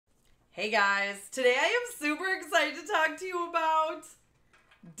Hey guys, today I am super excited to talk to you about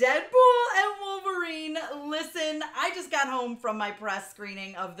Deadpool and Wolverine. Listen, I just got home from my press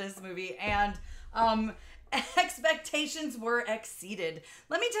screening of this movie and expectations were exceeded.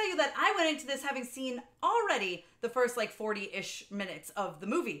 Let me tell you that I went into this having seen already the first 40-ish minutes of the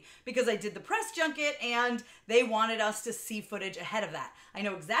movie because I did the press junket and they wanted us to see footage ahead of that. I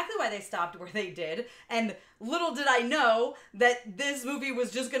know exactly why they stopped where they did, and little did I know that this movie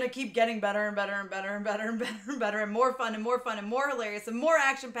was just going to keep getting better and better and better and better and better and better and more fun and more fun and more hilarious and more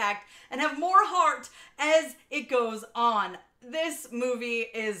action-packed and have more heart as it goes on. This movie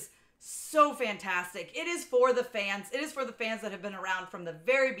is so fantastic. It is for the fans. It is for the fans that have been around from the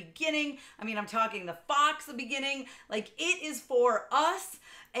very beginning. I mean, I'm talking the Fox, the beginning. It is for us.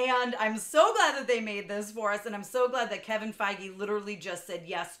 And I'm so glad that they made this for us. And I'm so glad that Kevin Feige literally just said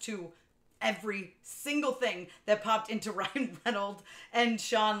yes to every single thing that popped into Ryan Reynolds and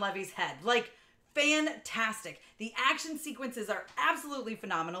Sean Levy's head. Fantastic. The action sequences are absolutely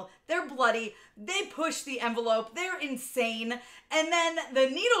phenomenal. They're bloody. They push the envelope. They're insane. And then the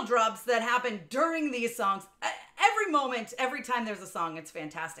needle drops that happen during these songs, every moment, every time there's a song, it's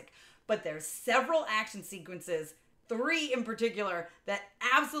fantastic. But there's several action sequences, 3 in particular, that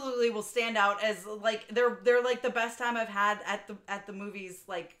absolutely will stand out as they're the best time I've had at the movies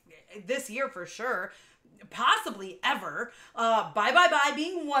this year for sure. Possibly ever. Bye Bye Bye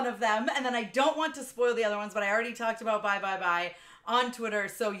being one of them. And then I don't want to spoil the other ones, but I already talked about Bye Bye Bye on Twitter.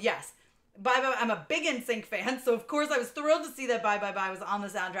 So yes, Bye Bye Bye. I'm a big NSYNC fan. So of course I was thrilled to see that Bye Bye Bye was on the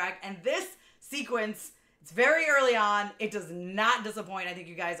soundtrack. And this sequence, it's very early on. It does not disappoint. I think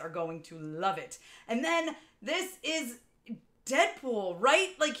you guys are going to love it. And then this is Deadpool, right?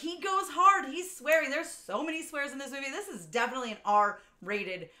 He goes hard. He's swearing. There's so many swears in this movie. This is definitely an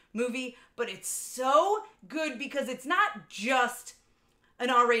R-rated movie, but it's so good because it's not just an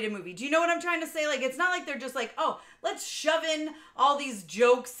R-rated movie. Do you know what I'm trying to say? It's not like they're just oh, let's shove in all these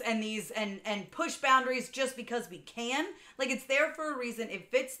jokes and these and push boundaries just because we can. It's there for a reason. It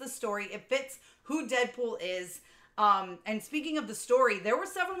fits the story. It fits who Deadpool is. And speaking of the story, there were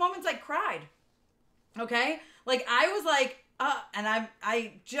several moments I cried. Okay? I was and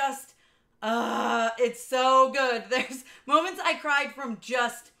it's so good. There's moments I cried from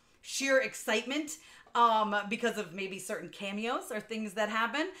just sheer excitement because of maybe certain cameos or things that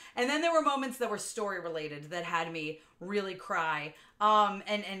happen. And then there were moments that were story related that had me really cry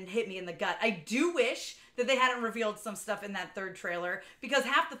and hit me in the gut. I do wish that they hadn't revealed some stuff in that third trailer because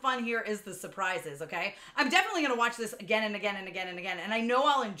half the fun here is the surprises, okay? I'm definitely going to watch this again and again and again and again, and I know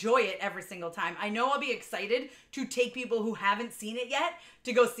I'll enjoy it every single time. I know I'll be excited to take people who haven't seen it yet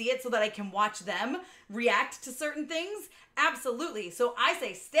to go see it so that I can watch them react to certain things. Absolutely. So I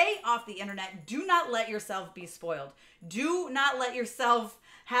say stay off the internet. Do not let yourself be spoiled. Do not let yourself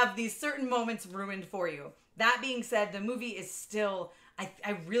have these certain moments ruined for you. That being said, the movie is still,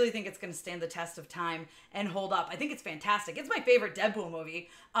 I really think it's going to stand the test of time and hold up. I think it's fantastic. It's my favorite Deadpool movie.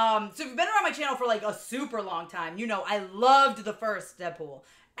 So if you've been around my channel for a super long time, you know I loved the first Deadpool.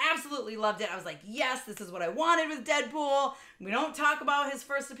 Absolutely loved it. I was like, yes, this is what I wanted with Deadpool. We don't talk about his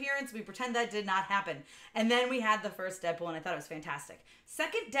first appearance. We pretend that did not happen. And then we had the first Deadpool, and I thought it was fantastic.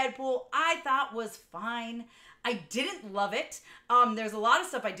 Second Deadpool, I thought was fine. I didn't love it. There's a lot of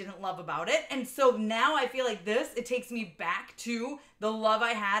stuff I didn't love about it. And so now I feel like it takes me back to the love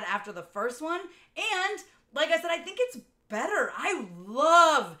I had after the first one. And like I said, I think it's better. I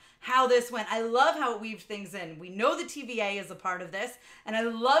love how this went. I love how it weaved things in. We know the TVA is a part of this, and I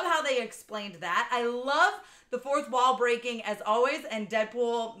love how they explained that. I love the fourth wall breaking as always, and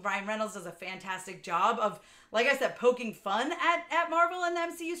Deadpool, Ryan Reynolds does a fantastic job of, like I said, poking fun at Marvel and the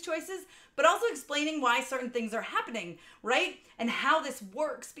MCU's choices, but also explaining why certain things are happening, right? And how this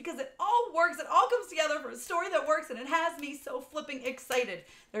works, because it all works. It all comes together for a story that works, and it has me so flipping excited.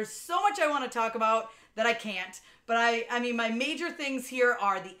 There's so much I want to talk about that I can't, but I mean, my major things here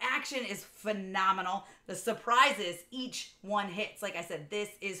are the action is phenomenal. The surprises, each one hits. Like I said, this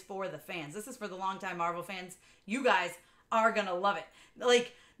is for the fans. This is for the longtime Marvel fans. You guys are gonna love it.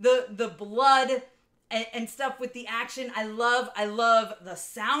 The blood and stuff with the action. I love the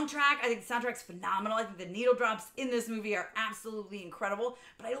soundtrack. I think the soundtrack's phenomenal. I think the needle drops in this movie are absolutely incredible.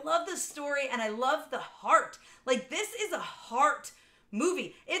 But I love the story and I love the heart. This is a heart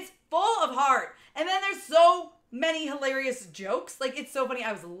movie. It's full of heart. And then there's so many hilarious jokes. It's so funny.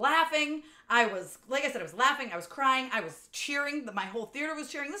 I was laughing. I was laughing. I was crying. I was cheering. My whole theater was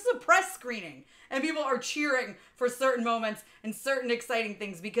cheering. This is a press screening. And people are cheering for certain moments and certain exciting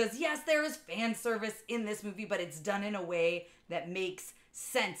things because, yes, there is fan service in this movie, but it's done in a way that makes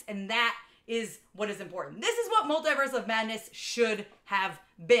sense. And that is what is important. This is what Multiverse of Madness should have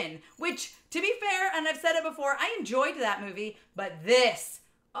been, which, to be fair, and I've said it before, I enjoyed that movie, but this,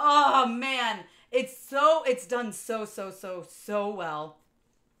 oh man, it's done so well.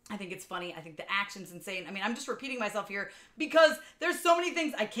 I think it's funny. I think the action's insane. I mean, I'm just repeating myself here because there's so many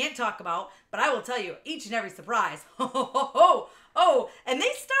things I can't talk about, but I will tell you each and every surprise. Oh, and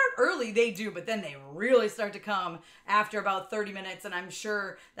they start early, they do, but then they really start to come after about 30 minutes, and I'm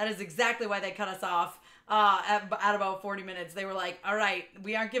sure that is exactly why they cut us off at about 40 minutes. They were like, all right,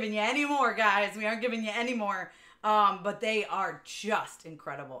 we aren't giving you any more, guys. We aren't giving you any more. But they are just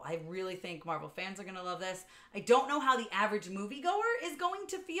incredible. I really think Marvel fans are going to love this. I don't know how the average moviegoer is going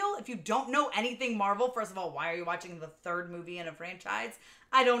to feel. If you don't know anything Marvel, first of all, why are you watching the third movie in a franchise?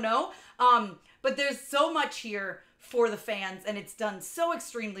 I don't know. But there's so much here for the fans, and it's done so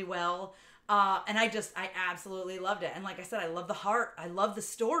extremely well. And I absolutely loved it. And like I said, I love the heart. I love the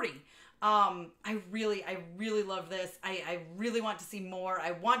story. I really love this. I really want to see more.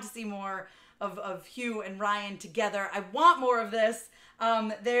 I want to see more of Hugh and Ryan together. I want more of this.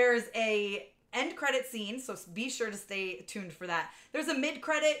 There's a end credit scene, so be sure to stay tuned for that. There's a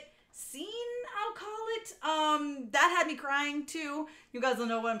mid-credit scene, I'll call it. That had me crying too. You guys will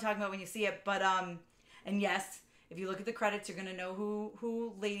know what I'm talking about when you see it. But and yes, if you look at the credits, you're gonna know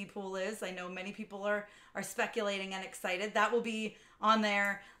who Ladypool is. I know many people are speculating and excited. That will be on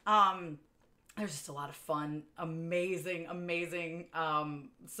there. There's just a lot of fun, amazing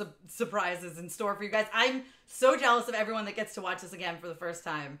surprises in store for you guys. I'm so jealous of everyone that gets to watch this again for the first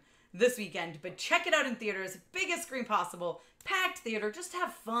time this weekend. But check it out in theaters, biggest screen possible, packed theater. Just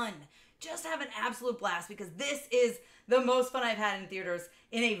have fun. Just have an absolute blast because this is the most fun I've had in theaters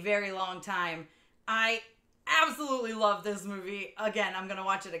in a very long time. I absolutely love this movie. Again, I'm going to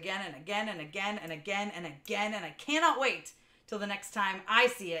watch it again and again and again and again and again, and I cannot wait till the next time I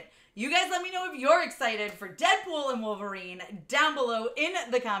see it. You guys let me know if you're excited for Deadpool and Wolverine down below in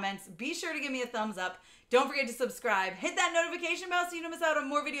the comments. Be sure to give me a thumbs up. Don't forget to subscribe. Hit that notification bell so you don't miss out on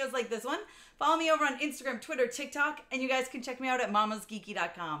more videos like this one. Follow me over on Instagram, Twitter, TikTok, and you guys can check me out at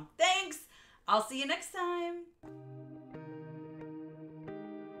mamasgeeky.com. Thanks! I'll see you next time.